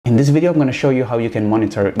In this video, I'm going to show you how you can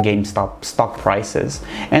monitor Gamestop stock prices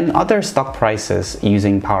and other stock prices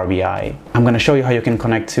using Power BI. I'm going to show you how you can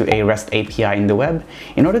connect to a REST API in the web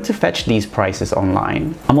in order to fetch these prices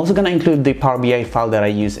online. I'm also going to include the Power BI file that I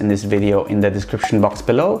use in this video in the description box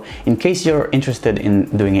below in case you're interested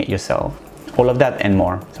in doing it yourself. All of that and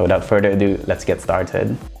more. So without further ado, let's get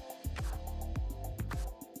started.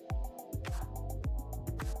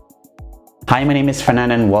 Hi, my name is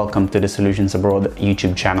Fernan and welcome to the Solutions Abroad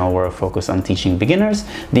YouTube channel where I focus on teaching beginners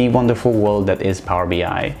the wonderful world that is Power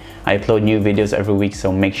BI. I upload new videos every week,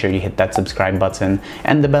 so make sure you hit that subscribe button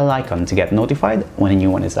and the bell icon to get notified when a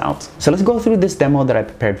new one is out. So let's go through this demo that I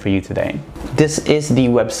prepared for you today. This is the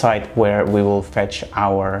website where we will fetch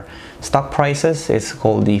our stock prices. It's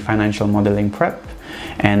called the Financial Modeling Prep,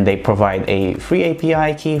 and they provide a free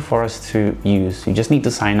API key for us to use. You just need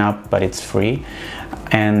to sign up, but it's free,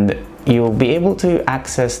 and you'll be able to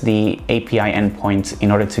access the API endpoints in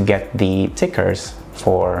order to get the tickers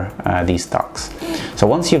for these stocks. So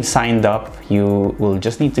once you've signed up, you will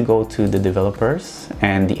just need to go to the developers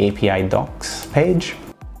and the API docs page.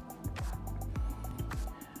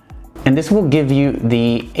 And this will give you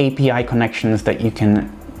the API connections that you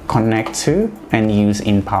can connect to and use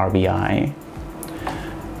in Power BI.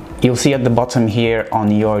 You'll see at the bottom here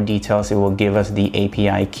on your details, it will give us the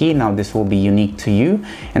API key. Now this will be unique to you,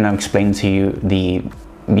 and I'll explain to you the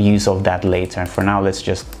use of that later. For now, let's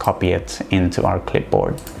just copy it into our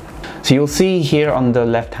clipboard. So you'll see here on the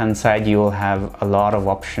left hand side, you will have a lot of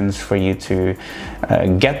options for you to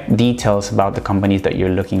get details about the companies that you're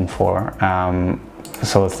looking for.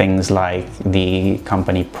 So things like the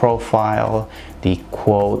company profile, the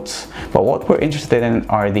quotes, but what we're interested in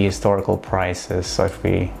are the historical prices. So if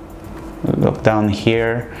we look down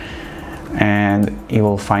here, and you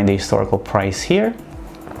will find the historical price here.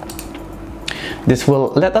 This will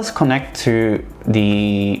let us connect to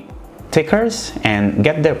the tickers and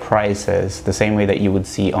get their prices the same way that you would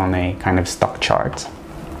see on a kind of stock chart.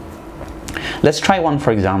 Let's try one,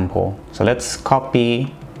 for example. So let's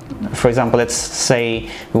copy, for example, let's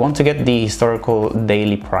say we want to get the historical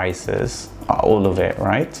daily prices, all of it,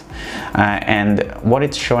 right? And what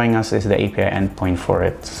it's showing us is the API endpoint for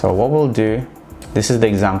it. So what we'll do, this is the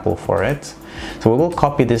example for it. So we will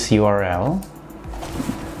copy this URL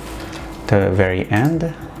to the very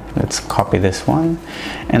end. Let's copy this one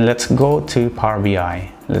and let's go to Power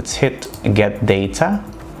BI. Let's hit get data,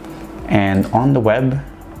 and on the web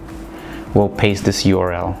we'll paste this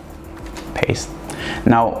URL. Paste.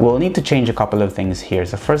 Now we'll need to change a couple of things here.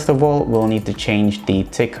 So first of all, we'll need to change the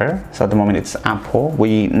ticker. So at the moment it's Apple.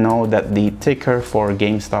 We know that the ticker for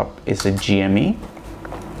Gamestop is a GME,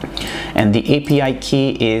 and the API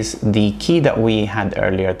key is the key that we had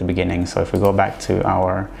earlier at the beginning. So if we go back to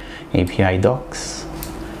our API docs,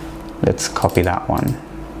 let's copy that one.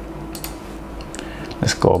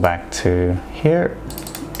 Let's go back to here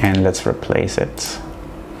and let's replace it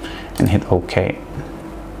and hit OK.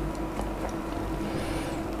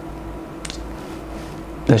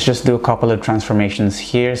 Let's just do a couple of transformations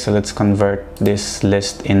here. So let's convert this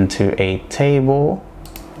list into a table.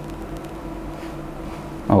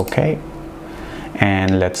 Okay.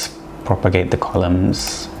 And let's propagate the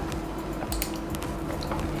columns.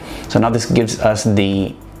 So now this gives us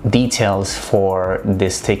the details for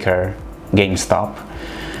this ticker, Gamestop.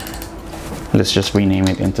 Let's just rename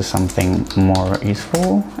it into something more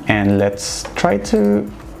useful. And let's try to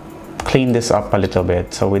clean this up a little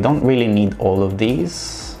bit. So we don't really need all of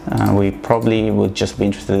these. We probably would just be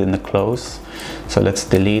interested in the close. So let's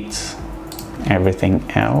delete everything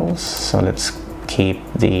else. So let's keep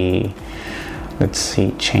the, let's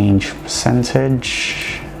see, change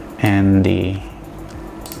percentage and the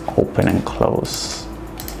open and close.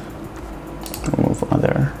 Remove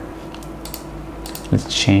other.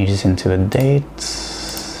 Let's change this into a date,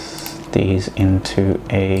 these into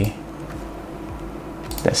a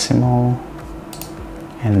decimal,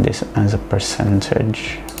 and this as a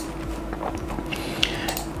percentage.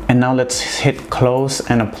 And now let's hit close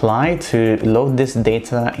and apply to load this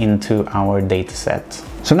data into our data set.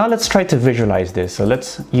 So now let's try to visualize this. So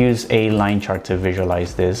let's use a line chart to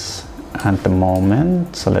visualize this at the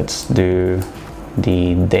moment. So let's do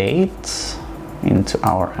the date into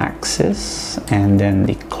our axis and then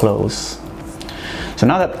the close. So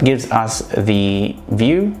now that gives us the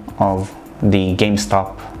view of the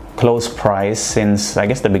Gamestop close price since, I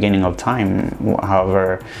guess, the beginning of time,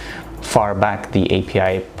 however far back the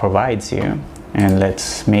API provides you. And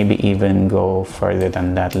let's maybe even go further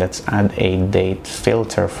than that. Let's add a date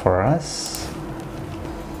filter for us.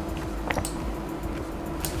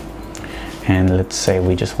 And let's say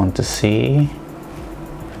we just want to see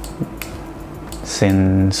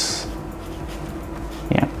since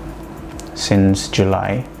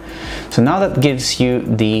July. So now that gives you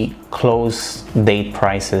the close date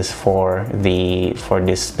prices for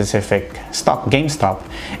this specific stock, Gamestop,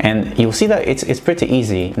 and you'll see that it's pretty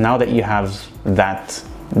easy now that you have that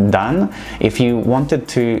done. If you wanted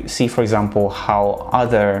to see, for example, how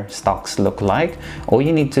other stocks look like, all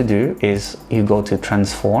you need to do is you go to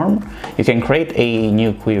transform. You can create a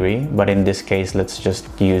new query, but in this case let's just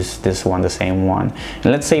use this one, the same one, and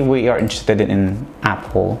let's say we are interested in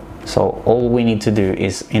Apple. So all we need to do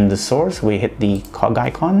is in the source we hit the cog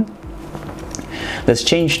icon. Let's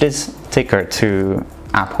change this ticker to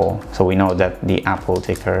Apple, so we know that the Apple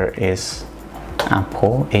ticker is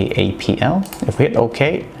Apple, AAPL. If we hit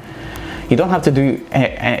OK, you don't have to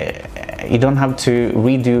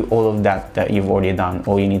redo all of that you've already done.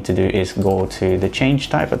 All you need to do is go to the change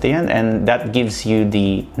type at the end, and that gives you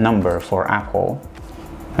the number for Apple.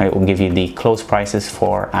 It will give you the close prices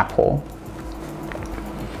for Apple.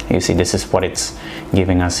 You see, this is what it's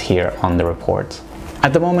giving us here on the report.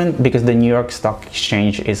 At the moment, because the New York Stock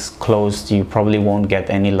Exchange is closed, you probably won't get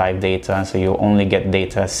any live data, so you'll only get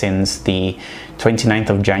data since the 29th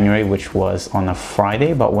of January, which was on a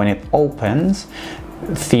Friday. But when it opens,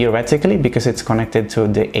 theoretically, because it's connected to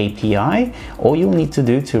the API, all you'll need to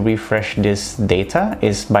do to refresh this data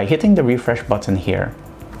is by hitting the refresh button here.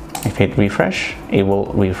 If you hit refresh, it will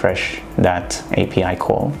refresh that API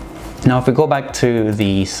call. Now, if we go back to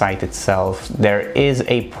the site itself, there is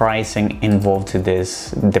a pricing involved to this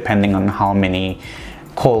depending on how many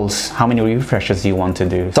calls, how many refreshes you want to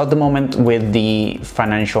do. So at the moment with the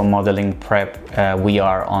financial modeling prep, we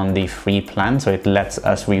are on the free plan, so it lets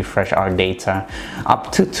us refresh our data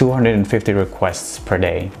up to 250 requests per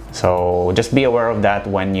day. So just be aware of that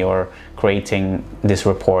when you're creating this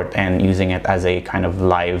report and using it as a kind of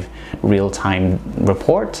live real-time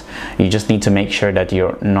report. You just need to make sure that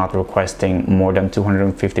you're not requesting more than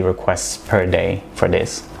 250 requests per day for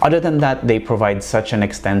this. Other than that, they provide such an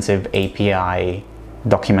extensive API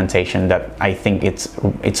documentation that I think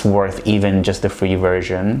it's worth even just the free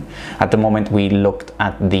version. At the moment we looked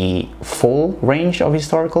at the full range of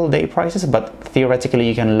historical day prices, but theoretically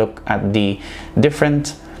you can look at the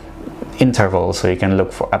different intervals, so you can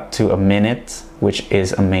look for up to a minute, which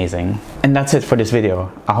is amazing. And that's it for this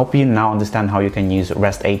video. I hope you now understand how you can use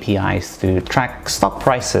REST APIs to track stock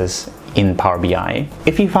prices in Power BI.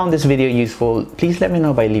 If you found this video useful, please let me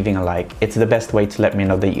know by leaving a like. It's the best way to let me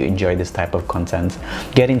know that you enjoy this type of content.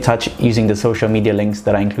 Get in touch using the social media links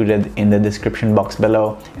that are included in the description box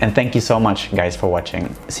below. And thank you so much guys for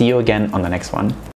watching. See you again on the next one.